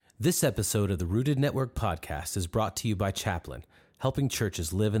This episode of the Rooted Network podcast is brought to you by Chaplain, helping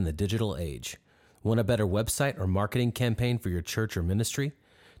churches live in the digital age. Want a better website or marketing campaign for your church or ministry?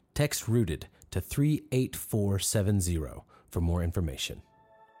 Text Rooted to 38470 for more information.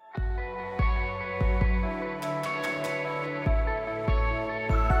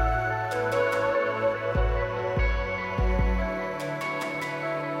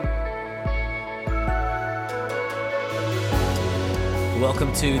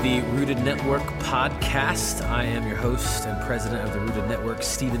 Welcome to the Rooted Network podcast. I am your host and president of the Rooted Network,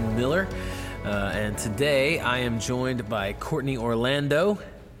 Stephen Miller. And today I am joined by Courtney Orlando.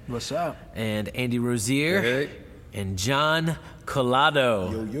 What's up? And Andy Rozier. Hey. And John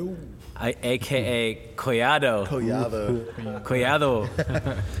Collado. Yo, yo. A.K.A. Collado. Collado.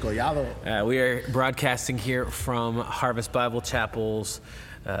 We are broadcasting here from Harvest Bible Chapel's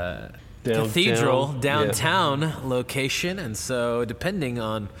Cathedral downtown location, and so depending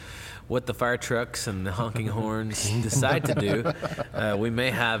on what the fire trucks and the honking horns decide to do, we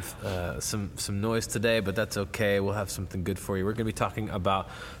may have some noise today, but that's okay. We'll have something good for you. We're going to be talking about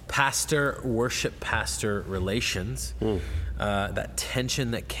worship-pastor relations, that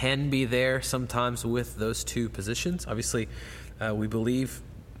tension that can be there sometimes with those two positions. Obviously, we believe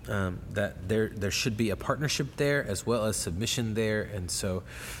that there should be a partnership there as well as submission there, and so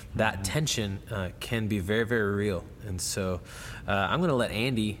that tension can be very, very real. And so I'm going to let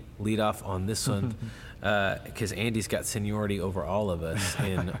Andy lead off on this one because Andy's got seniority over all of us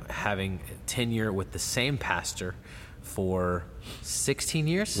in having tenure with the same pastor for 16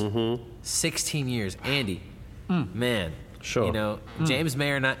 years. 16 years. Andy, man, sure. You know, James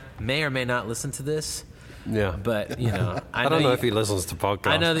may or may not listen to this. Yeah, but you know, I don't know if he listens to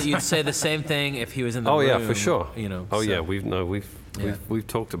podcasts. I know that you'd say the same thing if he was in the room. Oh yeah, for sure. You know. Oh yeah, we've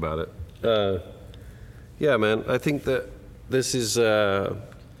talked about it. Yeah, man. I think that this is a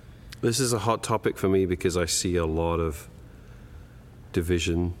hot topic for me because I see a lot of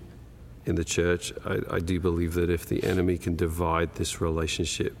division in the church. I do believe that if the enemy can divide this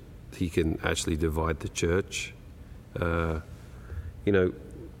relationship, he can actually divide the church. You know.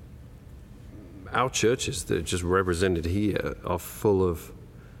 Our churches that are just represented here are full of,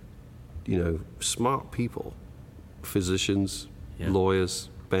 you know, smart people, physicians, lawyers,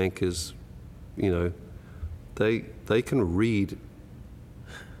 bankers, you know, they can read,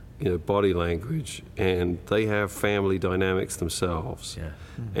 you know, body language, and they have family dynamics themselves. Yeah.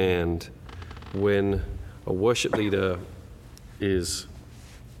 And when a worship leader is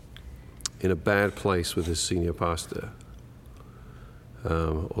in a bad place with his senior pastor,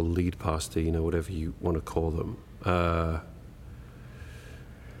 or lead pastor, you know, whatever you want to call them,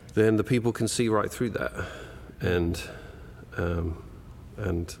 then the people can see right through that, and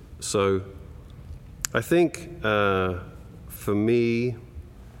so I think for me,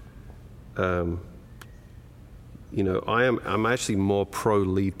 you know, I'm actually more pro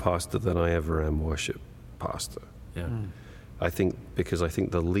lead pastor than I ever am worship pastor. Yeah. I think because I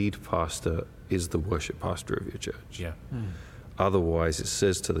think the lead pastor is the worship pastor of your church. Yeah. Otherwise, it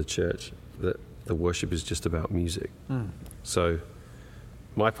says to the church that the worship is just about music. So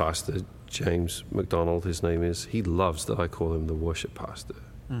my pastor, James McDonald, his name is, he loves that I call him the worship pastor.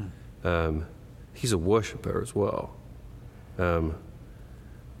 He's a worshiper as well.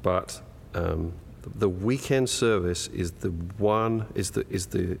 But the weekend service is the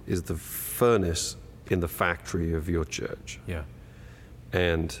furnace in the factory of your church. Yeah.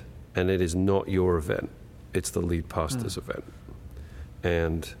 And it is not your event. It's the lead pastor's event.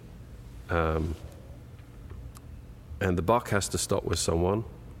 And the buck has to stop with someone,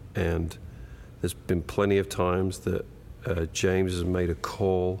 and there's been plenty of times that James has made a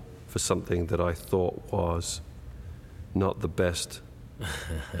call for something that I thought was not the best.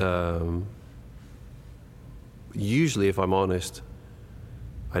 Usually, if I'm honest,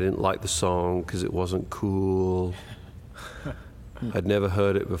 I didn't like the song because it wasn't cool. I'd never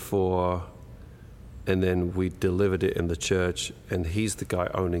heard it before. And then we delivered it in the church, and he's the guy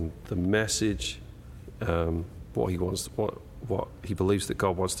owning the message, what he wants, what he believes that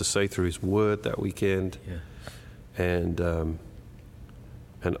God wants to say through His Word that weekend, and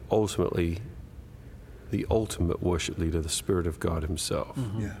ultimately, the ultimate worship leader, the Spirit of God Himself,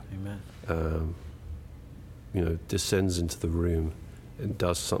 Amen. You know, descends into the room and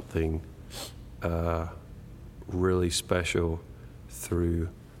does something really special through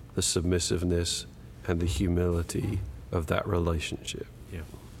the submissiveness and the humility of that relationship. Yeah.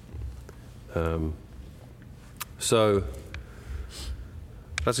 So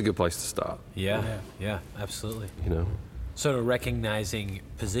that's a good place to start. Yeah, absolutely. You know, sort of recognizing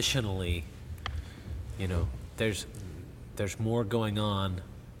positionally, you know, there's more going on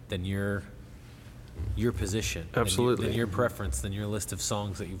than your position. Absolutely. Than your preference, than your list of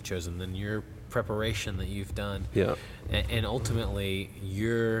songs that you've chosen, than your preparation that you've done. Yeah. And ultimately,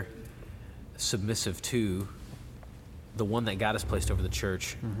 you're submissive to the one that God has placed over the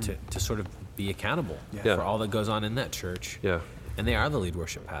church to sort of be accountable for all that goes on in that church. Yeah. And they are the lead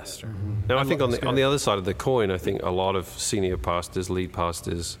worship pastor. Now, I think on the other side of the coin, I think a lot of senior pastors, lead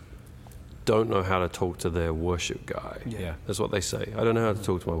pastors, don't know how to talk to their worship guy. Yeah. That's what they say. I don't know how to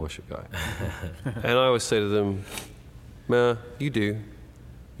talk to my worship guy. And I always say to them, "Man, you do.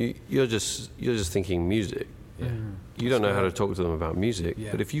 You're just thinking music. Yeah. You don't know how to talk to them about music.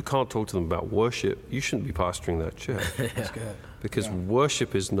 Yeah. But if you can't talk to them about worship, you shouldn't be pastoring that church. That's good. Because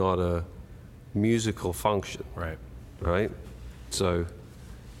worship is not a musical function, Right. right? So,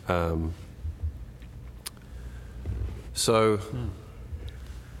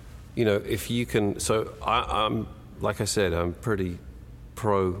 you know, if you can, so I'm like I said, I'm pretty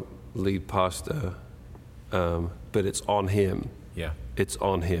pro lead pastor, but it's on him. Yeah. It's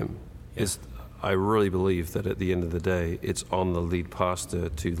on him. Yeah. I really believe that at the end of the day, it's on the lead pastor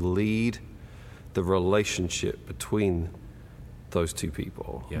to lead the relationship between those two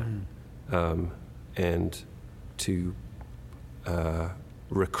people. Yeah. And to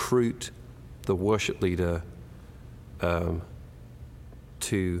recruit the worship leader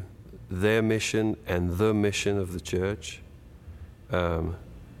to their mission and the mission of the church,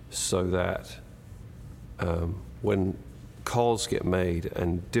 so that when calls get made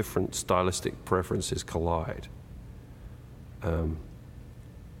and different stylistic preferences collide,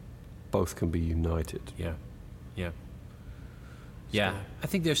 both can be united. Yeah. Yeah. Yeah. I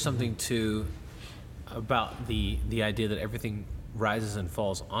think there's something to about the idea that everything rises and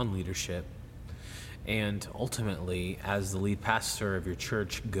falls on leadership. And ultimately, as the lead pastor of your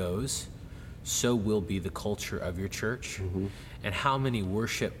church goes, so will be the culture of your church. Mm-hmm. And how many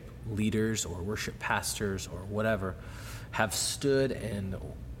worship leaders or worship pastors or whatever have stood and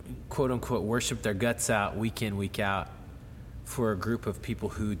quote unquote worship their guts out week in, week out for a group of people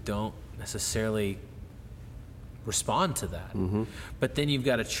who don't necessarily respond to that. Mm-hmm. But then you've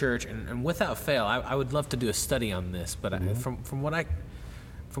got a church, and without fail, I would love to do a study on this, but from what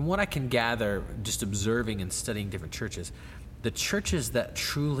I can gather, just observing and studying different churches, the churches that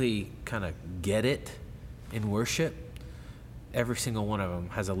truly kind of get it in worship, every single one of them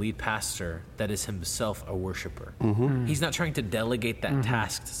has a lead pastor that is himself a worshiper. Mm-hmm. He's not trying to delegate that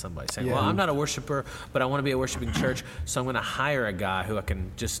task to somebody, saying, well, I'm not a worshiper, but I want to be a worshiping church, so I'm going to hire a guy who I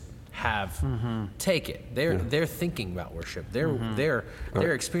can just have take it. They're thinking about worship. They're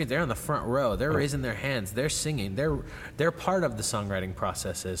experienced. They're on the front row. They're raising their hands. They're singing. They're part of the songwriting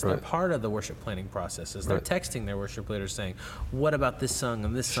processes. They're part of the worship planning processes. They're texting their worship leaders saying, "What about this song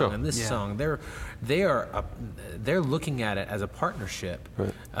and this song and this song?" They're looking at it as a partnership,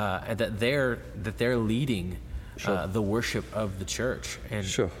 and that they're leading the worship of the church.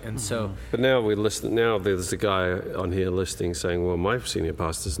 And so. But now we listen. Now there's a guy on here listening saying, "Well, my senior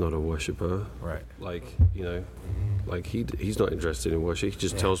pastor's not a worshiper. Right. Like, you know, like he's not interested in worship. He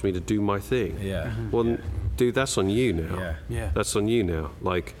just tells me to do my thing. Yeah. Mm-hmm. Well, dude, that's on you now. Yeah. Yeah. That's on you now.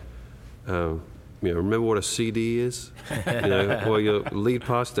 Like, you know, remember what a CD is? You know, well, your lead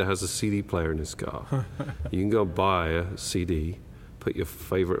pastor has a CD player in his car. You can go buy a CD, put your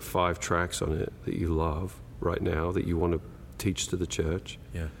favorite 5 tracks on it that you love right now, that you want to teach to the church.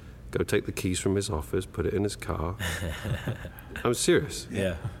 Yeah. Go take the keys from his office, put it in his car. I'm serious.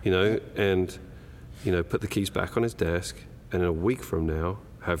 Yeah. You know, and, you know, put the keys back on his desk, and in a week from now,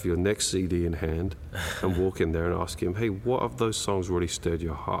 have your next CD in hand and walk in there and ask him, hey, what of those songs really stirred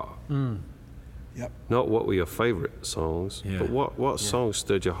your heart? Yep. Not what were your favorite songs, Yeah. but what songs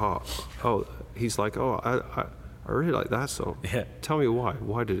stirred your heart? Oh, he's like, I really like that song. Yeah. Tell me why.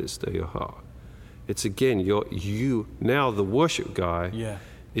 Why did it stir your heart? It's again, you now the worship guy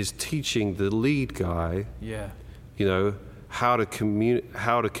is teaching the lead guy, you know, how to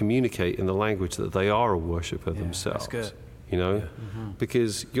communicate in the language that they are a worshiper themselves. That's good. You know,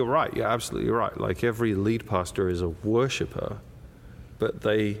 because you're right. You're absolutely right. Like every lead pastor is a worshiper, but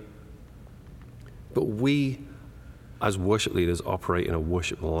we as worship leaders operate in a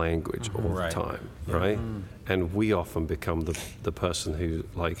worship language all the time, right? And we often become the person who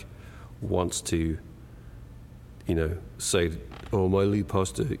like wants to, you know, say, oh, my lead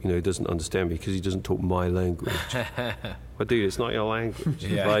pastor, you know, doesn't understand me because he doesn't talk my language. But dude, it's not your language.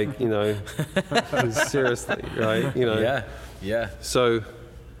 Yeah. Like, you know, seriously, right? You know. Yeah. So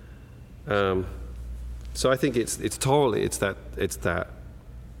I think it's that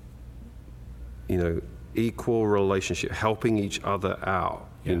you know, equal relationship, helping each other out,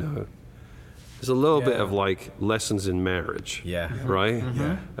 you know, there's a little bit of like lessons in marriage. Yeah. Right?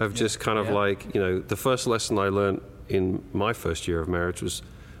 Yeah. Of just kind of like, the first lesson I learned in my first year of marriage was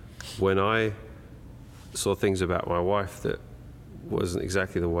when I saw things about my wife that wasn't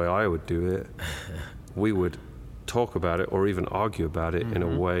exactly the way I would do it, we would talk about it or even argue about it in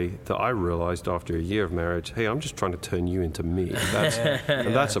a way that I realized after a year of marriage, hey, I'm just trying to turn you into me.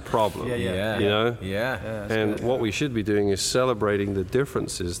 And that's a problem. Yeah. And what we should be doing is celebrating the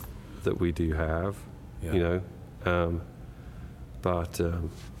differences that we do have, but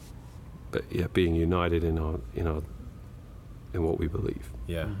being united in what we believe.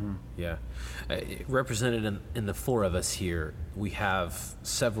 Represented in the four of us here, we have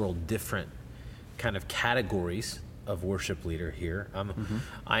several different kind of categories of worship leader here.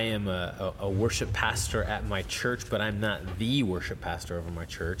 I am a worship pastor at my church, but I'm not the worship pastor over my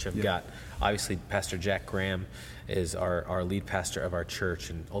church. I've got, obviously, Pastor Jack Graham is our lead pastor of our church,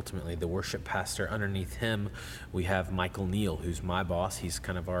 and ultimately the worship pastor. Underneath him, we have Michael Neal, who's my boss. He's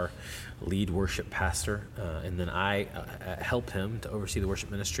kind of our lead worship pastor, and then I help him to oversee the worship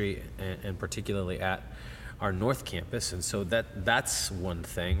ministry, and particularly at our North Campus. And so that's one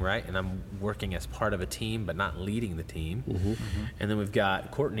thing, right? And I'm working as part of a team, but not leading the team. And then we've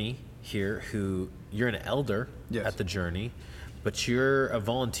got Courtney here, who you're an elder at the Journey, but you're a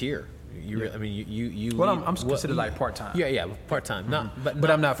volunteer. I mean, you. Well, I'm considered like part-time. Yeah, part-time.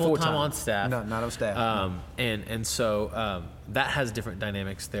 But I'm not full-time on staff. No, not on staff. And so that has different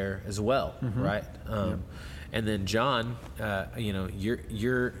dynamics there as well, right? And then John,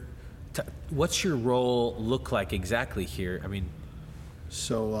 you're. What's your role look like exactly here? I mean,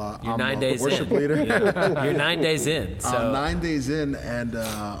 so you're I'm 9 days a worship in. leader. You're 9 days in. So I'm 9 days in, and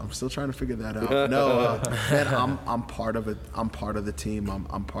I'm still trying to figure that out. No, man, I'm part of it. I'm part of the team.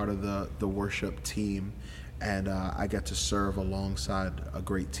 I'm part of the worship team, and I get to serve alongside a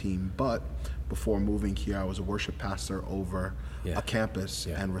great team. But before moving here, I was a worship pastor over a campus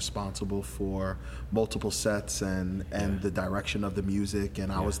and responsible for multiple sets and the direction of the music.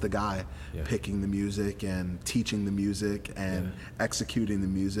 And I was the guy picking the music and teaching the music and executing the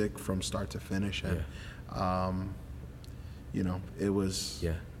music from start to finish. And, it was,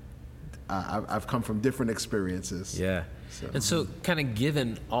 I've come from different experiences. Yeah. And so kind of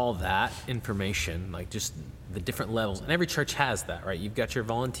given all that information, like just the different levels, and every church has that, right? You've got your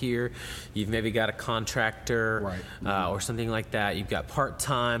volunteer, you've maybe got a contractor, or something like that. You've got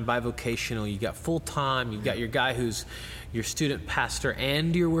part-time, bivocational, you've got full-time, you've got your guy who's your student pastor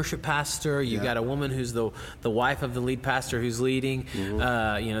and your worship pastor. You've got a woman who's the wife of the lead pastor who's leading.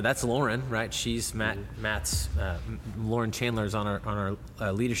 That's Lauren, right? She's Matt's Lauren Chandler's on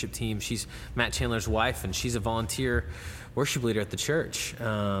our leadership team. She's Matt Chandler's wife, and she's a volunteer worship leader at the church,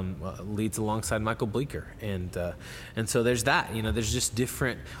 leads alongside Michael Bleeker, and so there's that. There's just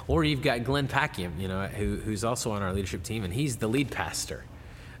different. Or you've got Glenn Packiam, who's also on our leadership team, and he's the lead pastor,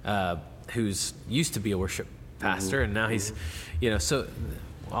 who's used to be a worship pastor, and now he's, so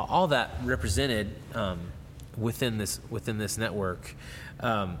all that represented within this network.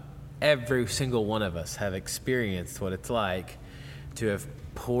 Every single one of us have experienced what it's like to have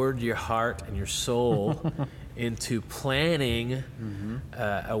poured your heart and your soul into planning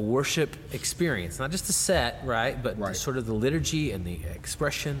a worship experience, not just a set, right? But sort of the liturgy and the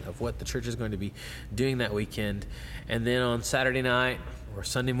expression of what the church is going to be doing that weekend. And then on Saturday night or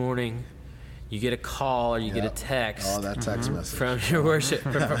Sunday morning, you get a call or you get a text. Oh, that text message from your worship,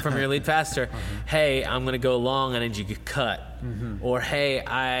 from your lead pastor. Hey, I'm going to go long. I need you to cut. Or hey,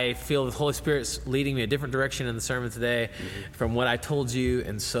 I feel the Holy Spirit's leading me a different direction in the sermon today from what I told you,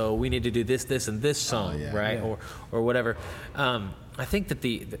 and so we need to do this, and this song, right? Or whatever. I think that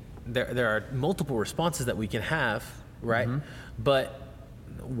there are multiple responses that we can have, right? But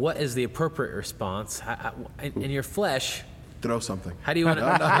what is the appropriate response? In your flesh, throw something. How do you want to?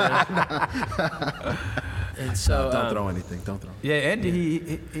 And so don't throw anything. Don't throw. Yeah,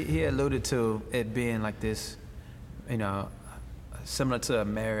 Andy, he alluded to it being like this, similar to a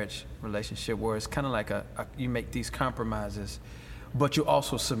marriage relationship, where it's kind of like you make these compromises, but you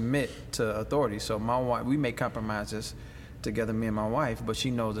also submit to authority. So my wife, we make compromises together, me and my wife, but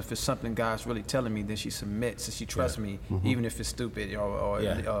she knows if it's something God's really telling me, then she submits and she trusts me, even if it's stupid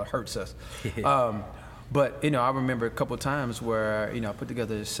or hurts us. But, I remember a couple of times where, I put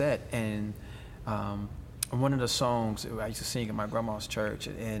together a set, and one of the songs I used to sing at my grandma's church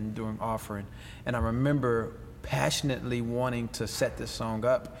and during offering, and I remember passionately wanting to set this song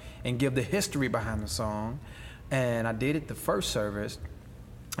up and give the history behind the song, and I did it the first service,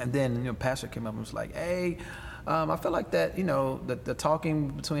 and then, pastor came up and was like, hey, I feel like that, the talking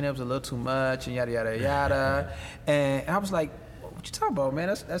between them was a little too much, and yada, yada, yada, and I was like, what you talking about,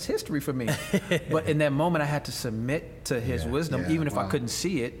 man? That's history for me. But in that moment, I had to submit to his wisdom, even if I couldn't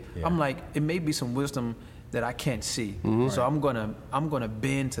see it. I'm like, it may be some wisdom that I can't see. So I'm gonna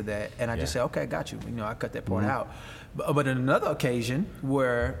bend to that, and I just say, okay, I got you. I cut that part out. But in another occasion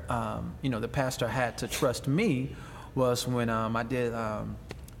where the pastor had to trust me was when I did a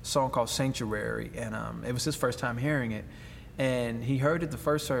song called Sanctuary, and it was his first time hearing it, and he heard it the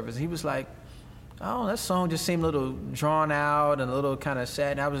first service. He was like, oh, that song just seemed a little drawn out and a little kind of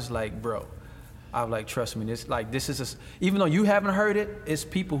sad. And I was like, bro, I was like, trust me, this is even though you haven't heard it, it's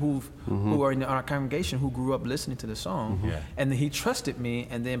people who are in our congregation who grew up listening to the song. And then he trusted me,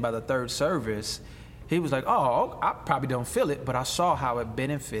 and then by the third service, he was like, oh, I probably don't feel it, but I saw how it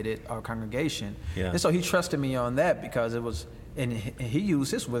benefited our congregation. And so he trusted me on that because it was, and he used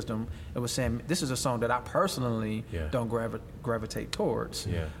his wisdom and was saying, this is a song that I personally don't gravitate towards.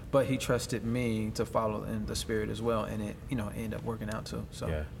 But he trusted me to follow in the spirit as well, and it ended up working out too. So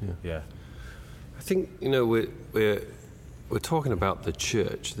I think we're talking about the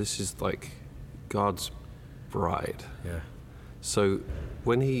church. This is like God's bride. So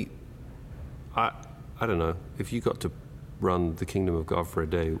when I don't know, if you got to run the kingdom of God for a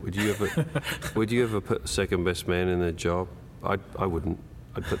day, would you ever put the second best man in their job? I wouldn't.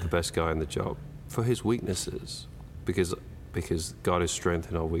 I'd put the best guy in the job for his weaknesses, because God is strength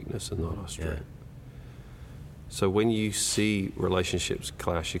in our weakness and not our strength. So when you see relationships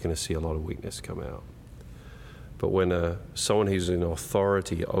clash, you're going to see a lot of weakness come out. But when someone who's in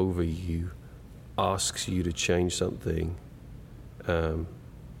authority over you asks you to change something,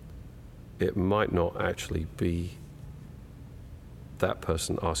 it might not actually be that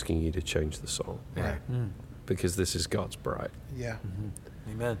person asking you to change the song. Because this is God's bride.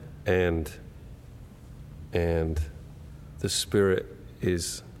 Amen. And the Spirit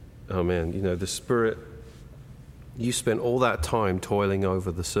is, the Spirit, you spent all that time toiling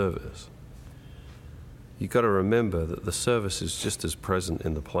over the service. You've got to remember that the service is just as present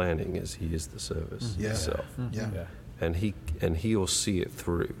in the planning as he is the service itself. And he will see it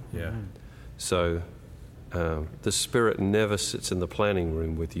through. So the Spirit never sits in the planning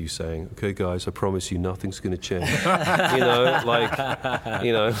room with you saying, okay guys, I promise you nothing's going to change.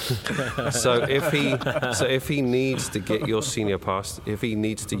 So if he needs to get your senior pastor, if he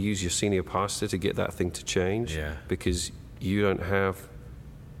needs to use your senior pastor to get that thing to change, because you don't have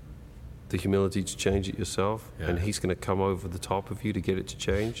the humility to change it yourself, and he's going to come over the top of you to get it to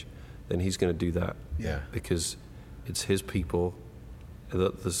change, then he's going to do that. Because it's his people.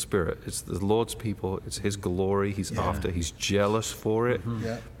 The Spirit, it's the Lord's people, it's his glory he's after, he's jealous for it,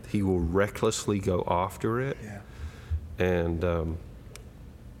 he will recklessly go after it. And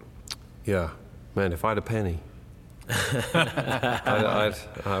man, if I had a penny, I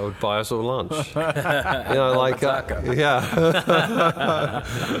would buy us all lunch.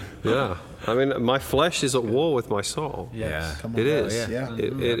 I mean, my flesh is at war with my soul. It is.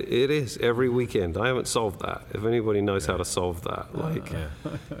 It is every weekend. I haven't solved that. If anybody knows how to solve that,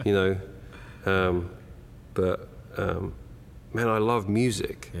 man, I love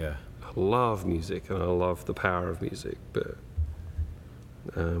music. I love music, and I love the power of music. But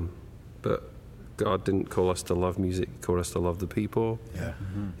God didn't call us to love music. He called us to love the people.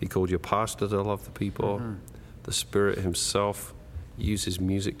 He called your pastor to love the people. The Spirit himself uses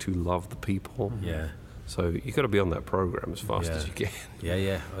music to love the people. So you got to be on that program as fast as you can.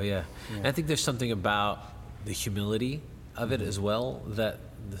 And I think there's something about the humility of it as well that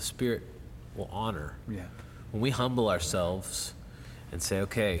the Spirit will honor. When we humble ourselves and say,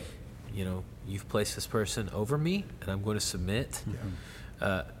 okay, you've placed this person over me and I'm going to submit,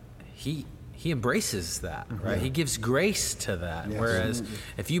 he embraces that, right? He gives grace to that. Whereas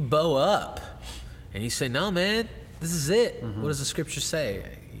if you bow up and you say, no, man, this is it. What does the scripture say?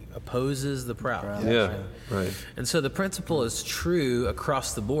 He opposes the proud. Right. And so the principle is true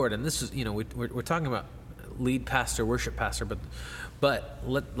across the board. And this is, we're talking about lead pastor, worship pastor, but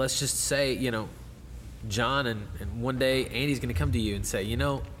let's just say, John, and one day Andy's going to come to you and say,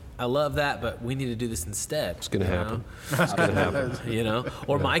 I love that, but we need to do this instead. It's going to happen. It's going to happen.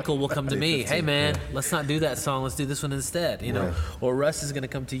 Or Michael will come to me. Hey, man, let's not do that song. Let's do this one instead. Or Russ is going to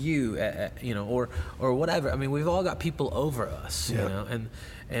come to you. Or whatever. I mean, we've all got people over us.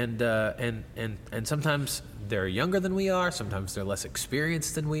 And sometimes they're younger than we are. Sometimes they're less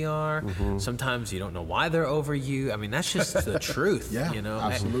experienced than we are. Sometimes you don't know why they're over you. I mean, that's just the truth.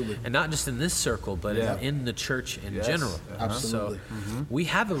 Absolutely. And not just in this circle, but in the church in general. Absolutely. So we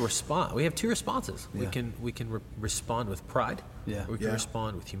have a response. We have two responses. We can respond with pride, Yeah. or we can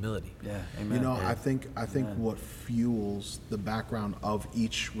respond with humility. Yeah, amen. You know, I think what fuels the background of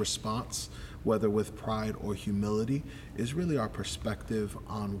each response, whether with pride or humility, is really our perspective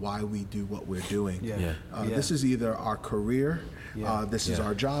on why we do what we're doing. This is either our career, this is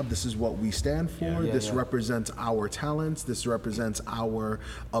our job, this is what we stand for, this represents our talents, this represents our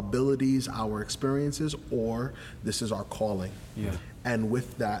abilities, our experiences, or this is our calling. And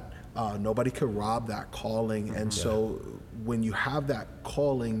with that, nobody could rob that calling. And so when you have that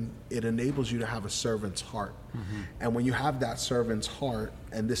calling, it enables you to have a servant's heart. And when you have that servant's heart,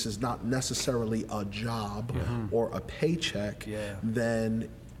 and this is not necessarily a job or a paycheck, then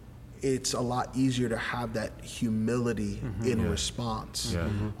it's a lot easier to have that humility in response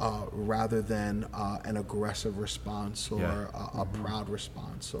rather than an aggressive response or a proud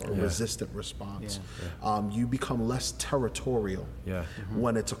response or a resistant response. You become less territorial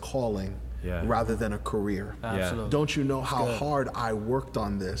when it's a calling rather than a career. Absolutely. Don't you know how hard I worked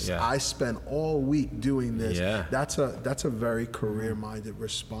on this? I spent all week doing this. That's a very career-minded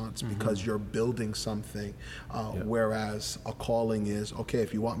response because you're building something, whereas a calling is, okay,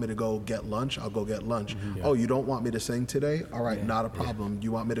 if you want me to go get lunch, I'll go get lunch. Oh, you don't want me to sing today? All right, not a problem.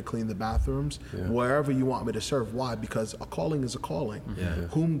 You want me to clean the bathrooms? Wherever you want me to serve. Why? Because a calling is a calling.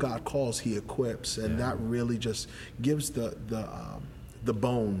 Whom God calls, he equips, and that really just gives the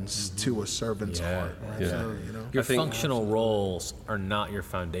bones to a servant's heart. Right? So, you know? Your functional roles are not your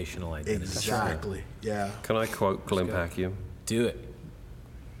foundational identity. Exactly. Yeah. Can I quote Glenn Packiam? Do it.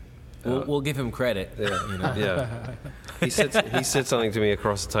 We'll give him credit. You know? He said something to me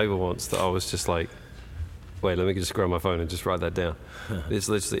across the table once that I was just like, wait, let me just grab my phone and just write that down. It's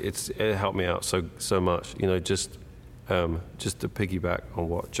literally, it helped me out so much. You know, just to piggyback on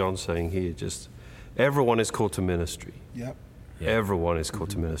what John's saying here, just everyone is called to ministry. Yep. Everyone is called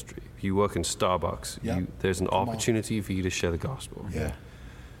to ministry. If you work in Starbucks, there's an opportunity for you to share the gospel.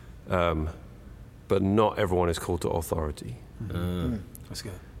 But not everyone is called to authority. That's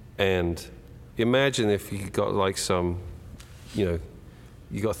good. And imagine if you got like some, you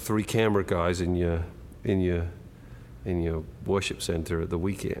got 3 camera guys in your worship center at the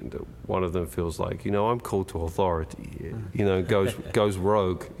weekend. One of them feels like, I'm called to authority, goes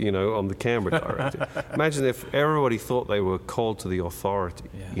rogue, on the camera director. Imagine if everybody thought they were called to the authority,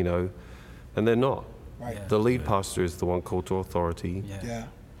 and they're not. Right. The lead pastor is the one called to authority.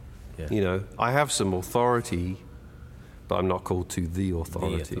 I have some authority, but I'm not called to the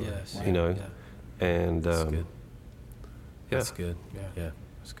authority, and that's good. That's good. Yeah.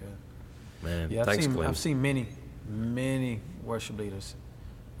 That's good. Man, thanks, Glenn. I've seen many worship leaders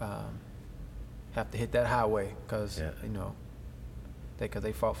have to hit that highway because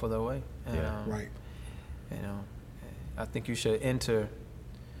they fought for their way. And, I think you should enter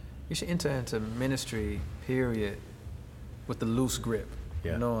into ministry, period, with the loose grip,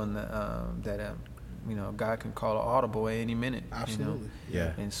 knowing that God can call an audible at any minute. Absolutely.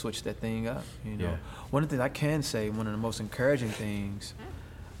 And switch that thing up. One of the things I can say, one of the most encouraging things,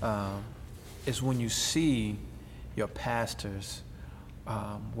 is when you see your pastors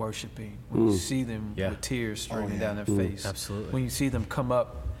worshiping, when you see them with tears streaming down their face. Absolutely. When you see them come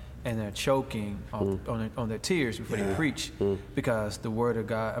up and they're choking on their tears before they preach, because the word of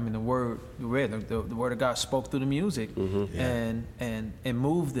God, the word of God spoke through the music and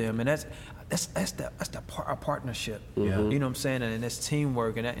moved them, and that's our partnership. You know what I'm saying? And it's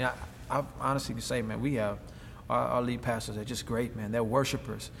teamwork. And I honestly can say, man, we have our lead pastors are just great, man. They're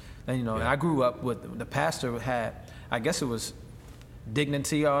worshipers. And, and I grew up with, the pastor had, I guess it was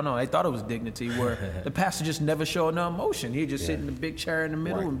dignity, I don't know, they thought it was dignity, where the pastor just never showed no emotion. He'd just sit in the big chair in the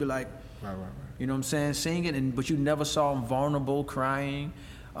middle and be like, you know what I'm saying, singing, but you never saw him vulnerable, crying.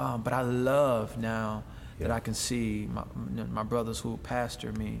 But I love now that I can see my brothers who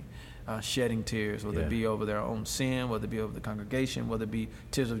pastor me shedding tears, whether it be over their own sin, whether it be over the congregation, whether it be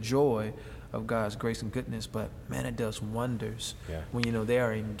tears of joy of God's grace and goodness. But man, it does wonders when they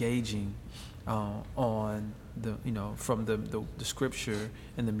are engaging on the from the scripture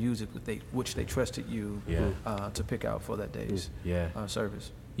and the music which they trusted you to pick out for that day's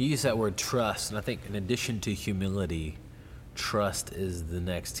service. You use that word trust, and I think in addition to humility, trust is the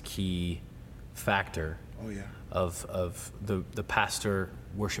next key factor of the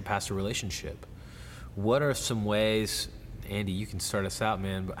worship pastor relationship. What are some ways, Andy, you can start us out,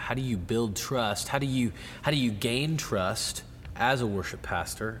 man, but how do you build trust? How do you gain trust as a worship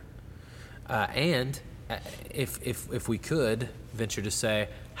pastor? And if we could venture to say,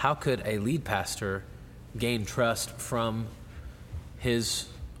 how could a lead pastor gain trust from his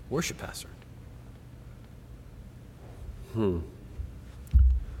worship pastor?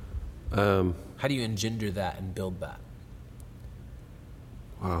 How do you engender that and build that?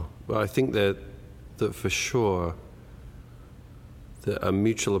 Wow. Well, I think that for sure, that a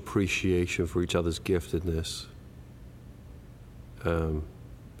mutual appreciation for each other's giftedness.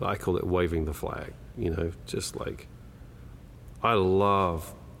 I call it waving the flag. Just like I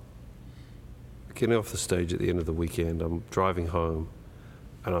love getting off the stage at the end of the weekend. I'm driving home,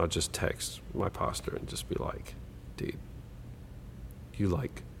 and I'll just text my pastor and just be like, "Dude, you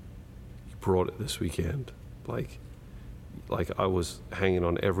brought it this weekend. Like I was hanging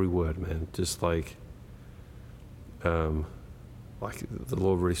on every word, man. Just like the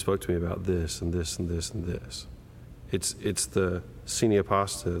Lord really spoke to me about this and this and this and this." It's the senior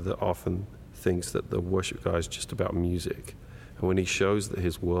pastor that often thinks that the worship guy is just about music, and when he shows that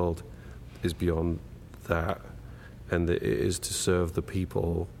his world is beyond that, and that it is to serve the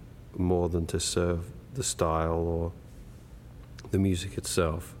people more than to serve the style or the music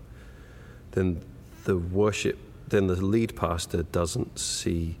itself, then the lead pastor doesn't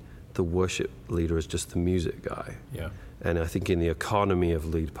see the worship leader as just the music guy. Yeah. And I think in the economy of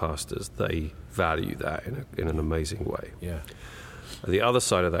lead pastors, they value that in an amazing way. Yeah. The other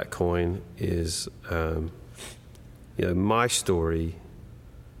side of that coin is, my story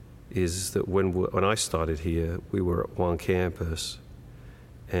is that when I started here, we were at one campus,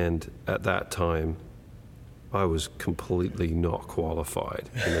 and at that time, I was completely not qualified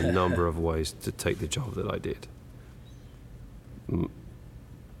in a number of ways to take the job that I did.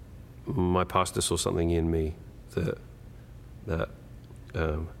 My pastor saw something in me that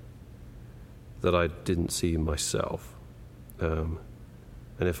I didn't see in myself, and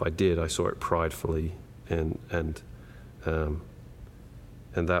if I did, I saw it pridefully, and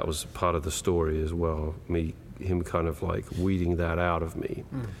that was part of the story as well. Him kind of like weeding that out of me.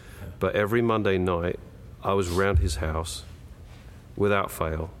 But every Monday night, I was around his house without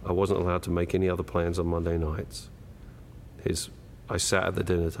fail. I wasn't allowed to make any other plans on Monday nights. I sat at the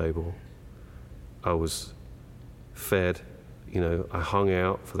dinner table. I was fed. I hung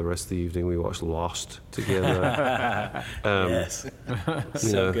out for the rest of the evening. We watched Lost together. Yes.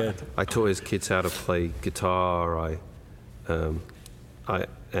 So good. I taught his kids how to play guitar. I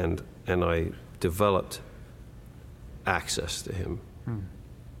developed access to him.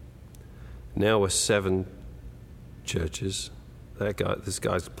 Now we're 7 churches. This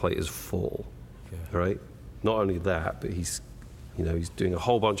guy's plate is full, right? Not only that, but he's doing a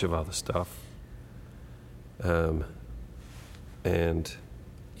whole bunch of other stuff. And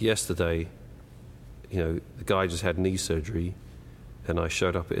yesterday, the guy just had knee surgery, and I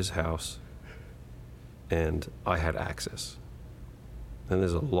showed up at his house, and I had access. And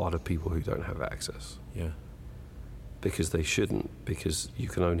there's a lot of people who don't have access. Yeah. Because they shouldn't, because you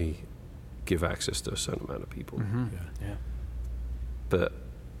can only give access to a certain amount of people. Mm-hmm. Yeah. But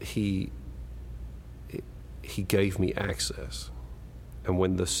he gave me access. And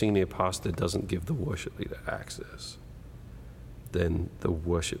when the senior pastor doesn't give the worship leader access, then the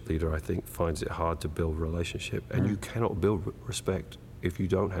worship leader, I think, finds it hard to build relationship. And you cannot build respect if you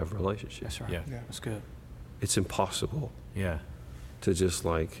don't have relationship. That's right. Yeah. That's good. It's impossible Yeah. to just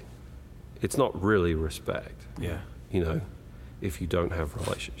it's not really respect, Yeah. if you don't have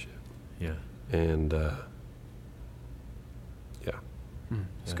relationship. Yeah. And,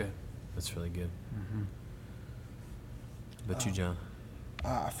 That's Yeah. good. That's really good. Mm-hmm. But you, John?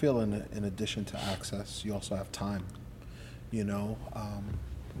 I feel in addition to access, you also have time.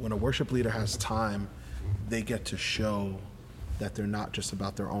 When a worship leader has time, they get to show that they're not just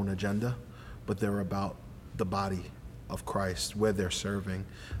about their own agenda, but they're about the body of Christ, where they're serving.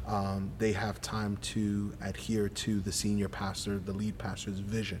 They have time to adhere to the senior pastor, the lead pastor's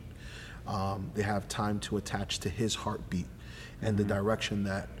vision. They have time to attach to his heartbeat and the direction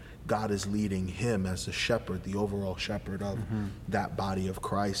that God is leading him as the shepherd, the overall shepherd of that body of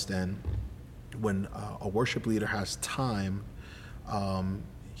Christ. And when a worship leader has time,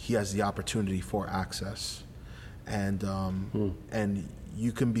 he has the opportunity for access. And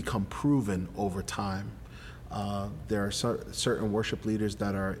you can become proven over time. There are certain worship leaders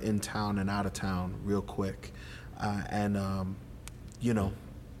that are in town and out of town real quick.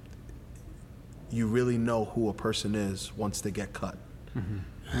 You really know who a person is once they get cut.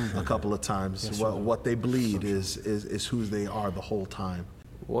 A couple of times. Yes, what they bleed is who they are the whole time.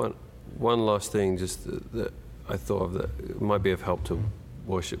 One last thing, just that I thought of that might be of help to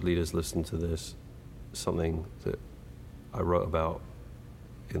worship leaders listening to this. Something that I wrote about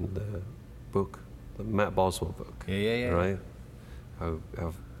in the book, the Matt Boswell book. Yeah. Right? Our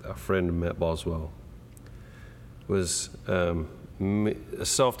friend Matt Boswell was a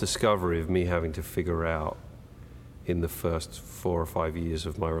self-discovery of me having to figure out in the first 4 or 5 years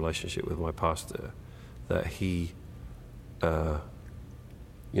of my relationship with my pastor that he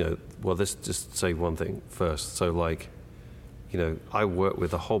well, let's just say one thing first. So like, I work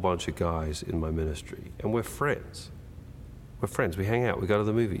with a whole bunch of guys in my ministry, and we're friends. We hang out. We go to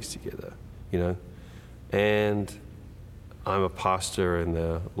the movies together, and I'm a pastor in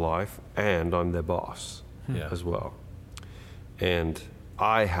their life, and I'm their boss as well. And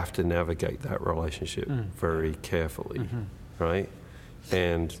I have to navigate that relationship very carefully, right?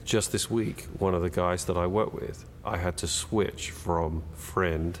 And just this week, one of the guys that I work with, I had to switch from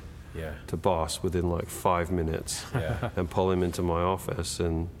friend to boss within like 5 minutes and pull him into my office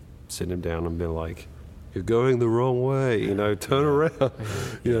and sit him down and be like, you're going the wrong way, turn around,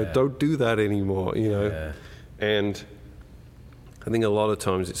 don't do that anymore, And I think a lot of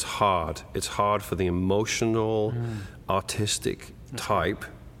times it's hard. It's hard for the emotional, artistic type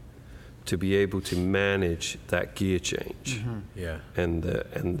to be able to manage that gear change. And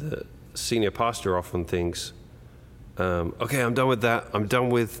the senior pastor often thinks, okay, I'm done with that. I'm done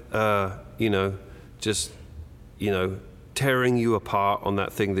with, tearing you apart on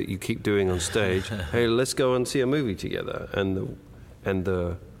that thing that you keep doing on stage. Hey, let's go and see a movie together. And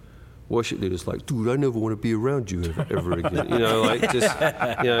the worship leader's like, dude, I never want to be around you ever again.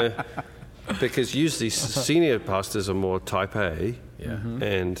 Because usually senior pastors are more type A,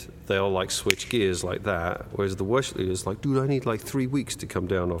 and they'll like switch gears like that. Whereas the worship leader's like, dude, I need like 3 weeks to come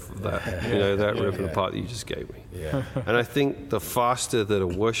down off of that, that ripping apart that you just gave me. And I think the faster that a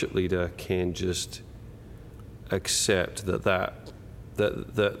worship leader can just accept that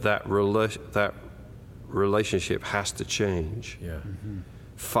relationship has to change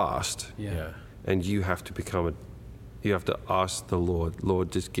fast, and you have to ask the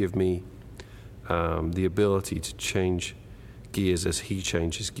Lord, just give me the ability to change gears as He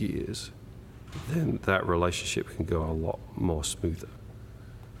changes gears. Then that relationship can go a lot more smoother.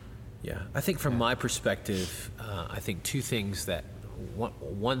 Yeah, I think from my perspective, I think two things that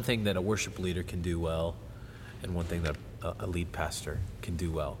one thing that a worship leader can do well, and one thing that a lead pastor can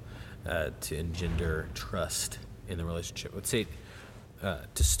do well to engender trust in the relationship. I would say,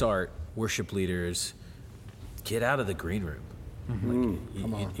 to start, worship leaders, get out of the green room.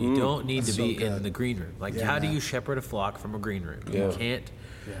 You don't need to be in the green room. How do you shepherd a flock from a green room? You can't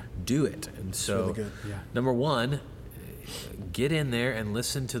do it. And so, really number one, get in there and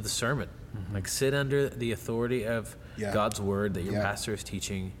listen to the sermon. Sit under the authority of God's word that your pastor is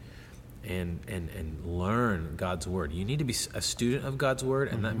teaching, and learn God's word. You need to be a student of God's word,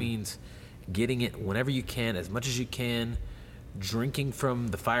 and that means getting it whenever you can, as much as you can, drinking from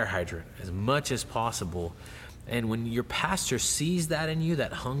the fire hydrant as much as possible. And when your pastor sees that in you,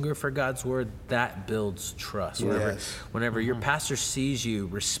 that hunger for God's word, that builds trust. Whenever your pastor sees you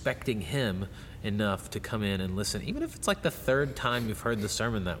respecting him enough to come in and listen, even if it's like the third time you've heard the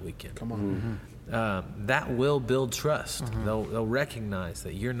sermon that weekend, that will build trust. They'll recognize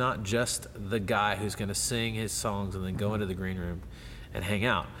that you're not just the guy who's going to sing his songs and then go into the green room and hang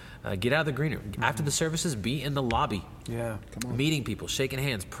out. Get out of the green room. After the services, be in the lobby. Meeting people, shaking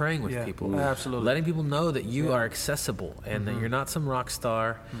hands, praying with people. Absolutely. Letting people know that you are accessible and that you're not some rock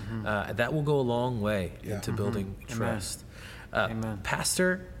star. That will go a long way into building trust.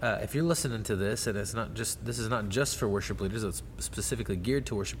 Pastor, if you're listening to this, and this is not just for worship leaders, it's specifically geared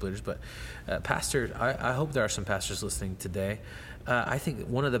to worship leaders, but pastor, I hope there are some pastors listening today. I think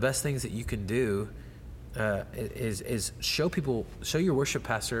one of the best things that you can do is show your worship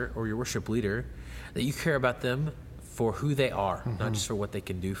pastor or your worship leader that you care about them for who they are, not just for what they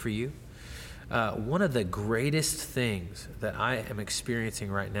can do for you. One of the greatest things that I am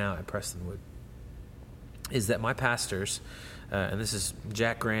experiencing right now at Prestonwood is that my pastors, and this is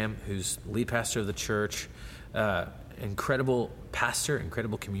Jack Graham, who's lead pastor of the church, incredible pastor,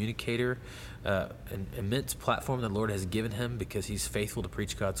 incredible communicator, an immense platform the Lord has given him because he's faithful to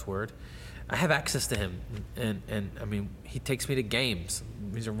preach God's word. I have access to him, and I mean, he takes me to games.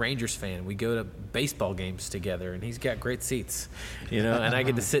 He's a Rangers fan. We go to baseball games together, and he's got great seats, and I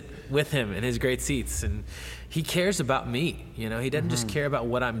get to sit with him in his great seats, and he cares about me. He doesn't just care about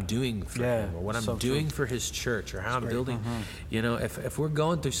what I'm doing for him or what I'm doing for his church or how I'm building. If we're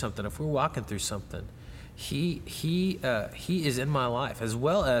going through something, if we're walking through something, he is in my life, as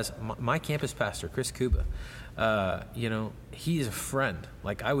well as my campus pastor, Chris Kuba. He is a friend.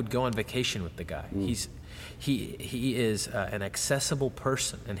 Like, I would go on vacation with the guy. He is an accessible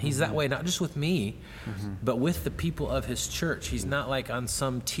person, and he's that way not just with me, but with the people of his church. He's not like on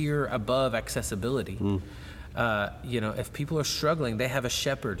some tier above accessibility. If people are struggling, they have a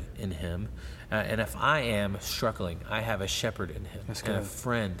shepherd in him, and if I am struggling, I have a shepherd in him and a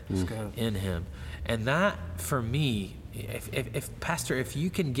friend in him, and that for me. If pastor, if you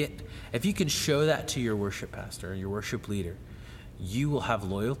can show that to your worship pastor or your worship leader, you will have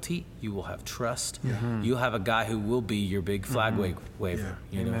loyalty, you will have trust, you'll have a guy who will be your big flag waver,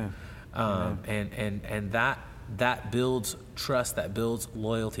 you know. And that builds trust, that builds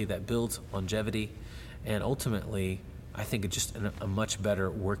loyalty, that builds longevity, and ultimately, I think it's just a much better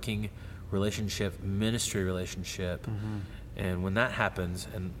working relationship, ministry relationship. And when that happens,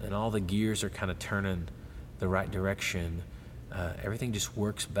 and all the gears are kind of turning the right direction, everything just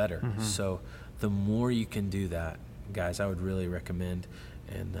works better. So the more you can do that, guys, I would really recommend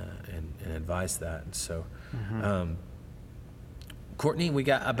and advise that. And so, Courtney, we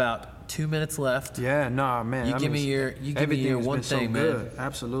got about 2 minutes left. Yeah, no, man. You give me your one thing, man. Good.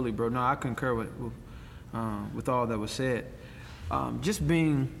 Absolutely, bro. No, I concur with all that was said. Just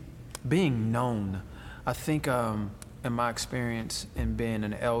being known. I think in my experience in being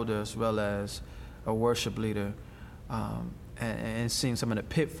an elder as well as a worship leader, and seeing some of the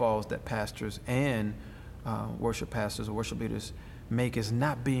pitfalls that pastors and worship pastors or worship leaders make is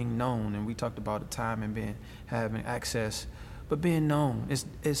not being known. And we talked about the time and having access, but being known.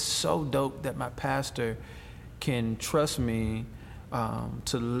 It's so dope that my pastor can trust me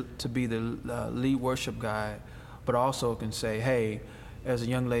to be the lead worship guy, but also can say, hey, as a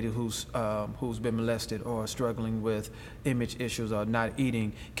young lady who's been molested or struggling with image issues or not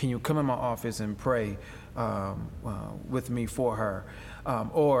eating, can you come in my office and pray with me for her?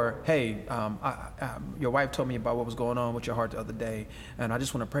 Or, hey, your wife told me about what was going on with your heart the other day, and I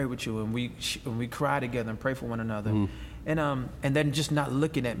just want to pray with you. And we cry together and pray for one another. And then just not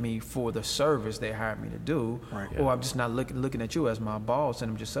looking at me for the service they hired me to do, or I'm just not looking at you as my boss, and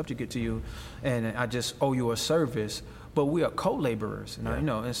I'm just subject to you, and I just owe you a service. But we are co-laborers,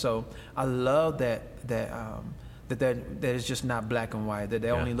 and so I love that is just not black and white. That they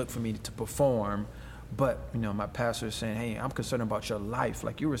only look for me to perform, but my pastor is saying, hey, I'm concerned about your life,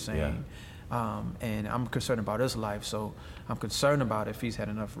 like you were saying. And I'm concerned about his life, so I'm concerned about if he's had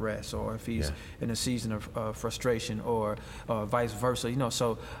enough rest, or if he's in a season of frustration, or vice versa.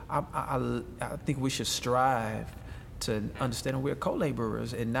 So I think we should strive to understand that we're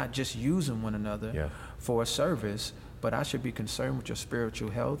co-laborers and not just using one another for a service. But I should be concerned with your spiritual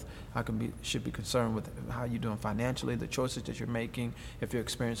health. Should be concerned with how you're doing financially, the choices that you're making, if you're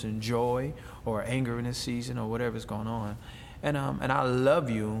experiencing joy or anger in this season or whatever's going on. And I love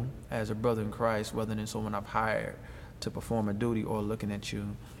you as a brother in Christ, whether than someone I've hired to perform a duty or looking at you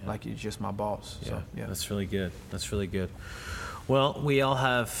like you're just my boss. So, That's really good. That's really good. Well, we all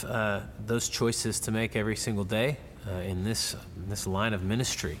have those choices to make every single day in this line of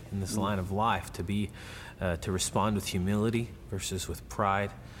ministry, in this line of life, to respond with humility versus with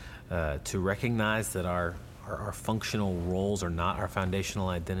pride, to recognize that our functional roles are not our foundational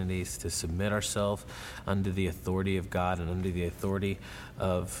identities, to submit ourselves under the authority of God and under the authority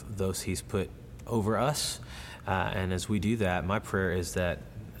of those He's put over us. And as we do that, my prayer is that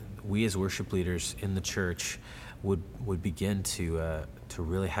we as worship leaders in the church would begin to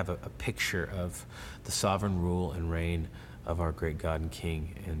really have a picture of the sovereign rule and reign of our great God and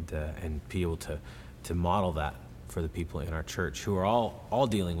King, and be able to model that for the people in our church who are all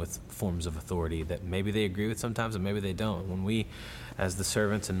dealing with forms of authority that maybe they agree with sometimes and maybe they don't. When we, as the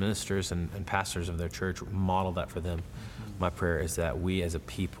servants and ministers and pastors of their church, model that for them, my prayer is that we as a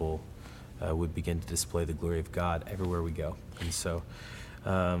people would begin to display the glory of God everywhere we go. And so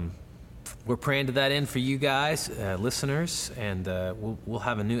we're praying to that end for you guys, listeners, and we'll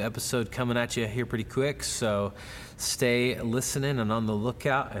have a new episode coming at you here pretty quick. So stay listening and on the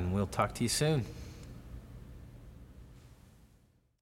lookout, and we'll talk to you soon.